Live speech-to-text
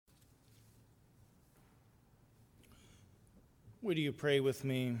Would you pray with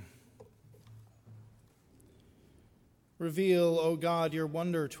me? Reveal, O God, your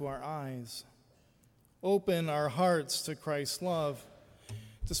wonder to our eyes. Open our hearts to Christ's love.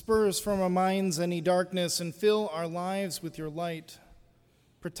 Disperse from our minds any darkness and fill our lives with your light.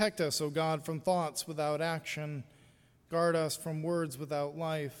 Protect us, O God, from thoughts without action. Guard us from words without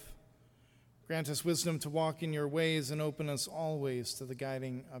life. Grant us wisdom to walk in your ways and open us always to the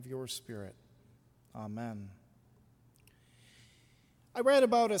guiding of your Spirit. Amen. I read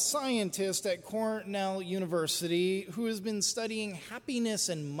about a scientist at Cornell University who has been studying happiness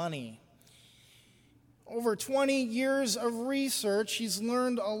and money. Over 20 years of research, he's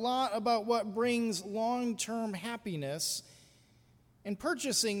learned a lot about what brings long-term happiness, and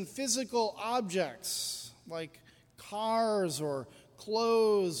purchasing physical objects like cars or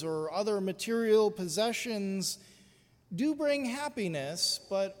clothes or other material possessions do bring happiness,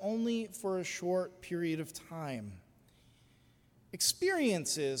 but only for a short period of time.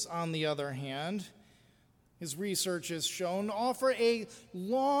 Experiences, on the other hand, his research has shown, offer a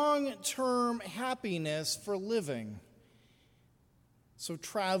long-term happiness for living. So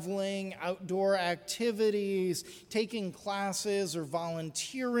traveling, outdoor activities, taking classes or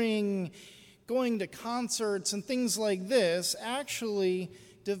volunteering, going to concerts and things like this actually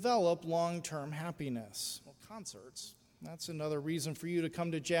develop long-term happiness. Well, concerts. That's another reason for you to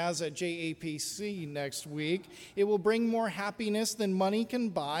come to Jazz at JAPC next week. It will bring more happiness than money can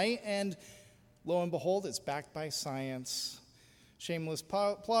buy, and lo and behold, it's backed by science. Shameless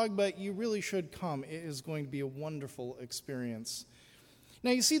plug, but you really should come. It is going to be a wonderful experience. Now,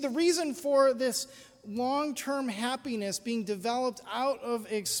 you see, the reason for this long-term happiness being developed out of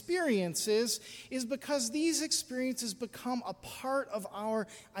experiences is because these experiences become a part of our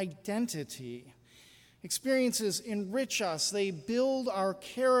identity. Experiences enrich us. They build our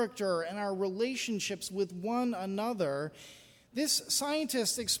character and our relationships with one another. This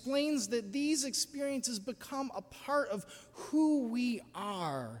scientist explains that these experiences become a part of who we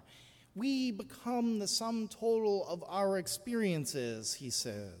are. We become the sum total of our experiences, he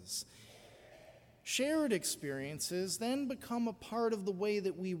says. Shared experiences then become a part of the way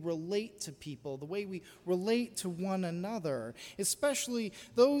that we relate to people, the way we relate to one another, especially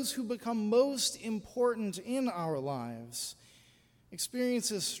those who become most important in our lives.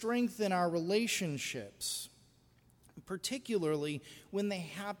 Experiences strengthen our relationships, particularly when they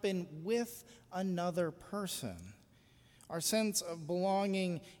happen with another person. Our sense of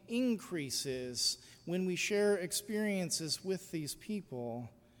belonging increases when we share experiences with these people.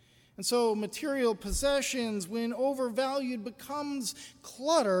 And so material possessions, when overvalued, becomes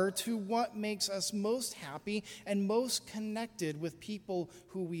clutter to what makes us most happy and most connected with people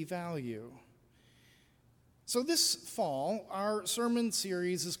who we value. So this fall, our sermon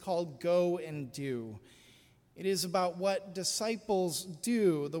series is called Go and Do. It is about what disciples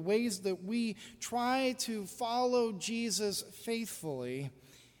do, the ways that we try to follow Jesus faithfully.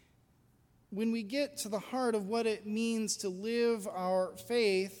 When we get to the heart of what it means to live our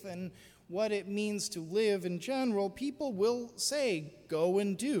faith and what it means to live in general, people will say, go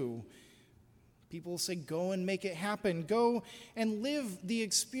and do. People will say, go and make it happen. Go and live the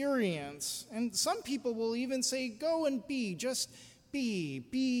experience. And some people will even say, go and be. Just be.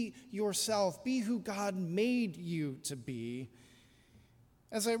 Be yourself. Be who God made you to be.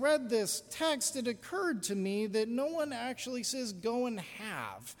 As I read this text, it occurred to me that no one actually says, go and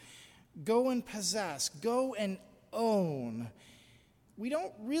have. Go and possess, go and own. We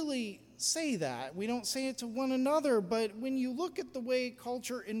don't really say that. We don't say it to one another, but when you look at the way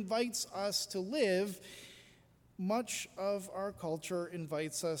culture invites us to live, much of our culture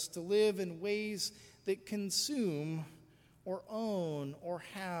invites us to live in ways that consume or own or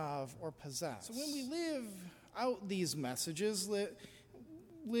have or possess. So when we live out these messages,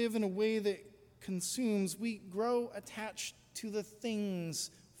 live in a way that consumes, we grow attached to the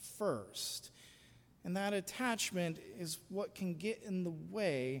things first. And that attachment is what can get in the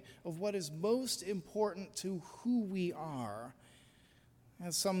way of what is most important to who we are.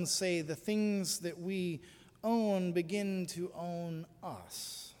 As some say, the things that we own begin to own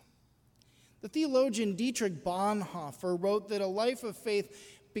us. The theologian Dietrich Bonhoeffer wrote that a life of faith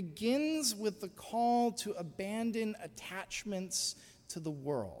begins with the call to abandon attachments to the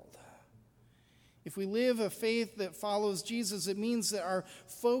world. If we live a faith that follows Jesus, it means that our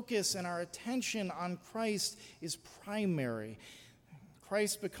focus and our attention on Christ is primary.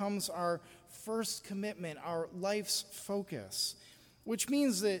 Christ becomes our first commitment, our life's focus, which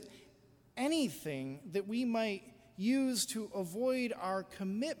means that anything that we might use to avoid our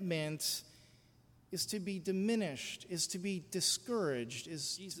commitment is to be diminished, is to be discouraged,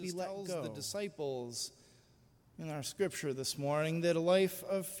 is to be let go. The disciples in our scripture this morning that a life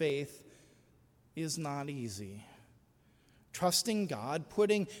of faith is not easy. Trusting God,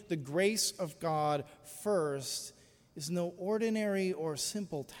 putting the grace of God first, is no ordinary or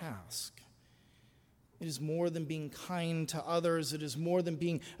simple task. It is more than being kind to others. It is more than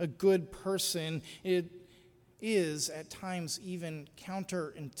being a good person. It is, at times, even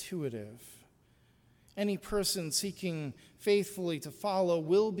counterintuitive. Any person seeking faithfully to follow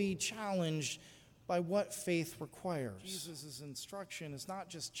will be challenged by what faith requires. Jesus' instruction is not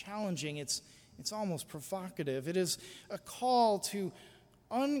just challenging, it's almost provocative. It is a call to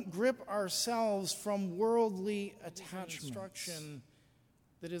ungrip ourselves from worldly attachments. Instruction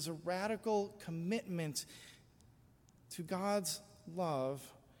that is a radical commitment to God's love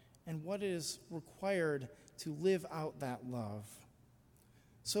and what is required to live out that love.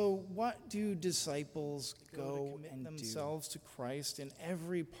 So what do disciples go and themselves to Christ in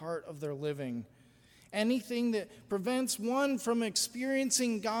every part of their living? Anything that prevents one from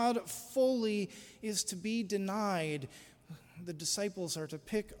experiencing God fully is to be denied. The disciples are to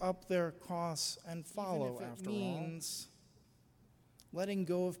pick up their cross and follow, even if it means letting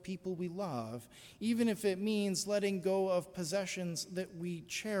go of people we love, even if it means letting go of possessions that we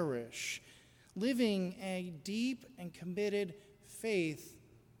cherish. Living a deep and committed faith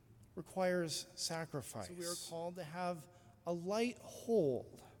requires sacrifice. So we are called to have a light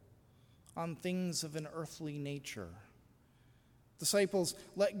hold on things of an earthly nature. Disciples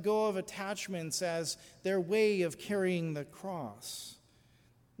let go of attachments as their way of carrying the cross.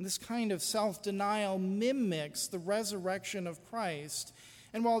 And this kind of self-denial mimics the resurrection of Christ.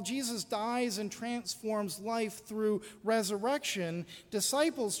 And while Jesus dies and transforms life through resurrection,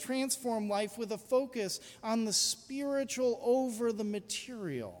 disciples transform life with a focus on the spiritual over the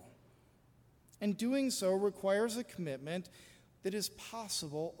material. And doing so requires a commitment that is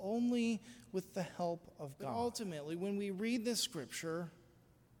possible only with the help of God. But ultimately, when we read this scripture,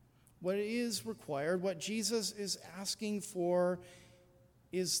 what is required, what Jesus is asking for,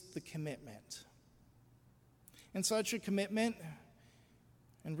 is the commitment. And such a commitment,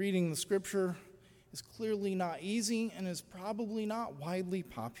 and reading the scripture, is clearly not easy and is probably not widely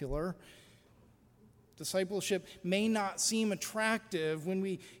popular. Discipleship may not seem attractive when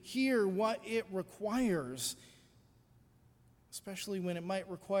we hear what it requires, especially when it might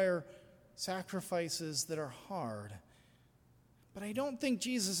require sacrifices that are hard. But I don't think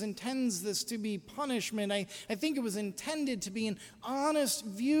Jesus intends this to be punishment. I think it was intended to be an honest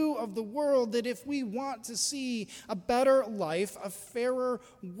view of the world, that if we want to see a better life, a fairer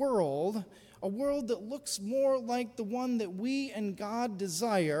world, a world that looks more like the one that we and God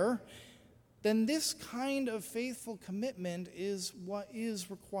desire, then this kind of faithful commitment is what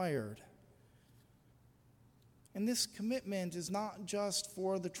is required. And this commitment is not just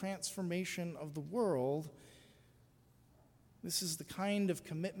for the transformation of the world. This is the kind of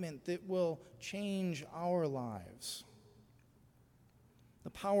commitment that will change our lives. The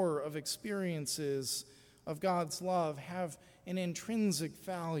power of experiences of God's love have an intrinsic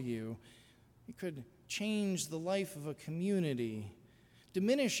value. It could change the life of a community,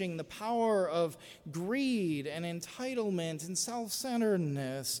 diminishing the power of greed and entitlement and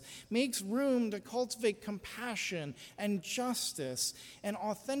self-centeredness, makes room to cultivate compassion and justice and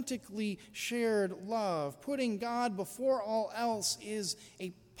authentically shared love. Putting God before all else is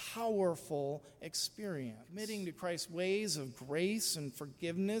a powerful experience. Committing to Christ's ways of grace and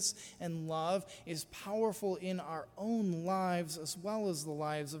forgiveness and love is powerful in our own lives as well as the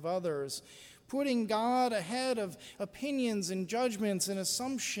lives of others. Putting God ahead of opinions and judgments and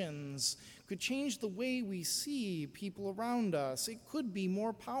assumptions could change the way we see people around us. It could be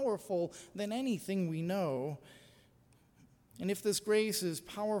more powerful than anything we know. And if this grace is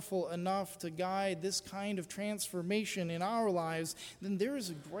powerful enough to guide this kind of transformation in our lives, then there is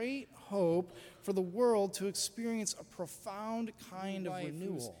a great hope for the world to experience a profound kind of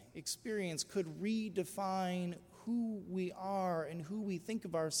renewal. Experience could redefine who we are and who we think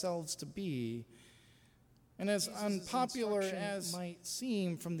of ourselves to be. And as unpopular as might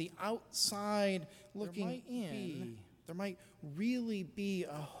seem from the outside looking in, there might really be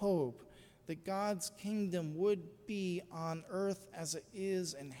a hope that God's kingdom would be on earth as it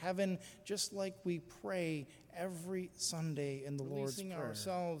is in heaven, just like we pray every Sunday in the Lord's Prayer. Releasing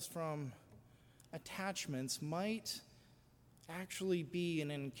ourselves from attachments might actually be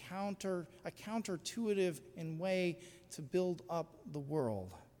a counterintuitive in way to build up the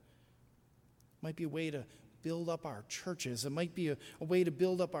world. It might be a way to build up our churches. It might be a way to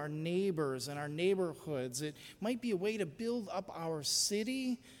build up our neighbors and our neighborhoods. It might be a way to build up our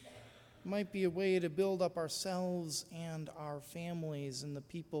city. It might be a way to build up ourselves and our families and the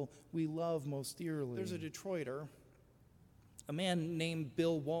people we love most dearly. There's a Detroiter, a man named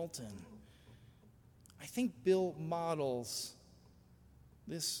Bill Walton. I think Bill models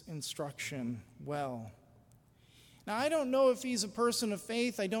this instruction well. Now, I don't know if he's a person of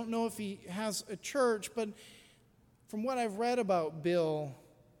faith. I don't know if he has a church, but from what I've read about Bill,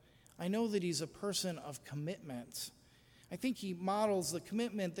 I know that he's a person of commitment. I think he models the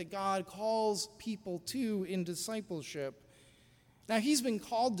commitment that God calls people to in discipleship. Now, he's been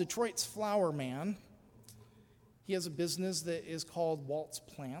called Detroit's flower man. He has a business that is called Walton's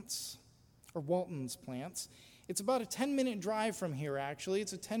Plants. It's about a 10-minute drive from here, actually.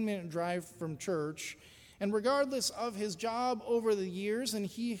 It's a 10-minute drive from church. And regardless of his job over the years, and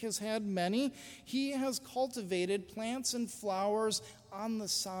he has had many, he has cultivated plants and flowers on the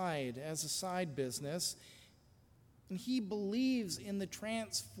side as a side business. And he believes in the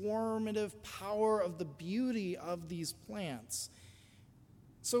transformative power of the beauty of these plants.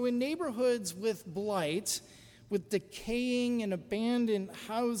 So in neighborhoods with blight, with decaying and abandoned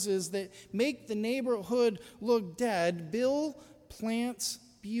houses that make the neighborhood look dead, Bill plants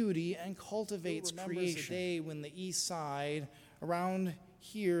beauty and cultivates creation. A day when the east side, around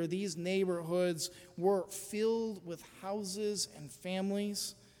here, these neighborhoods were filled with houses and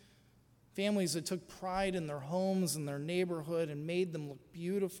families that took pride in their homes and their neighborhood and made them look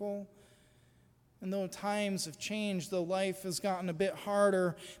beautiful. And though times have changed, though life has gotten a bit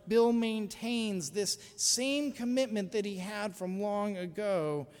harder, Bill maintains this same commitment that he had from long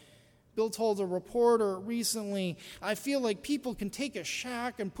ago. Bill told a reporter recently, "I feel like people can take a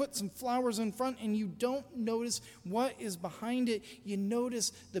shack and put some flowers in front and you don't notice what is behind it. You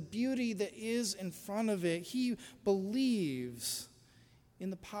notice the beauty that is in front of it." He believes in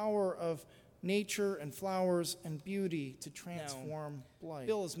the power of nature and flowers and beauty to transform life.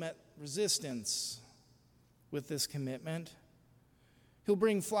 Bill has met resistance with this commitment. He'll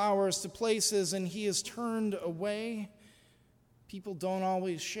bring flowers to places and he is turned away. People don't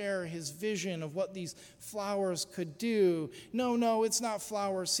always share his vision of what these flowers could do. No, it's not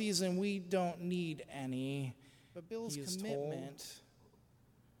flower season. We don't need any. But Bill's commitment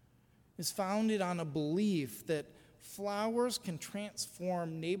is founded on a belief that flowers can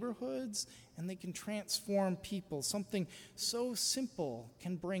transform neighborhoods and they can transform people. Something so simple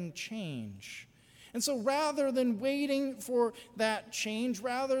can bring change. And so rather than waiting for that change,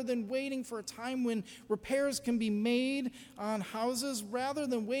 rather than waiting for a time when repairs can be made on houses, rather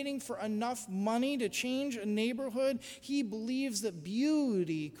than waiting for enough money to change a neighborhood, he believes that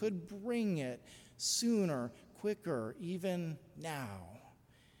beauty could bring it sooner, quicker, even now.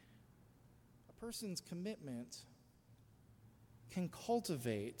 A person's commitment can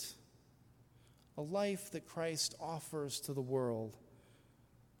cultivate a life that Christ offers to the world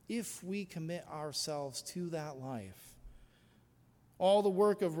if we commit ourselves to that life. All the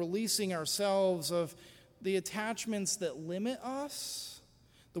work of releasing ourselves of the attachments that limit us,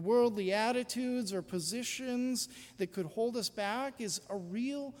 the worldly attitudes or positions that could hold us back, is a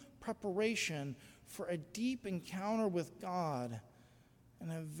real preparation for a deep encounter with God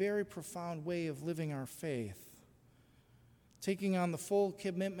and a very profound way of living our faith. Taking on the full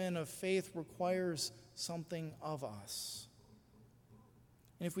commitment of faith requires something of us.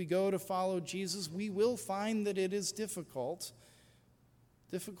 And if we go to follow Jesus, we will find that it is difficult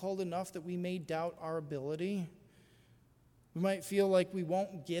enough that we may doubt our ability. We might feel like we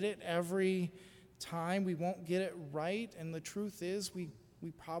won't get it every time, we won't get it right, and the truth is we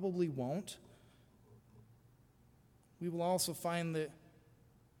probably won't. We will also find that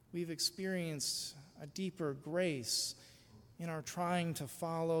we've experienced a deeper grace in our trying to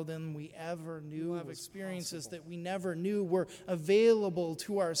follow than we ever knew. We have experiences that we never knew were available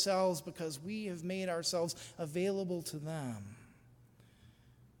to ourselves because we have made ourselves available to them.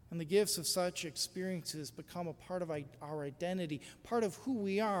 And the gifts of such experiences become a part of our identity, part of who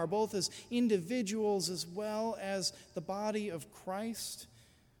we are, both as individuals as well as the body of Christ.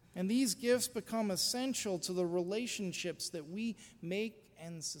 And these gifts become essential to the relationships that we make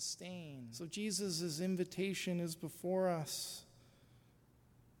and sustain. So Jesus' invitation is before us.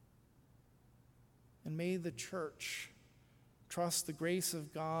 And may the church trust the grace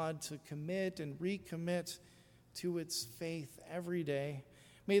of God to commit and recommit to its faith every day.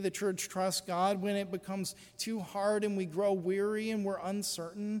 May the church trust God when it becomes too hard and we grow weary and we're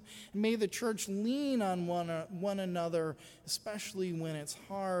uncertain. And may the church lean on one another, especially when it's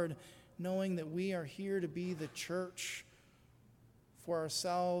hard, knowing that we are here to be the church for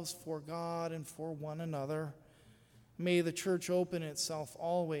ourselves, for God, and for one another. May the church open itself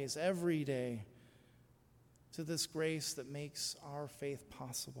always, every day, to this grace that makes our faith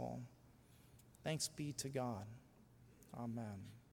possible. Thanks be to God. Amen.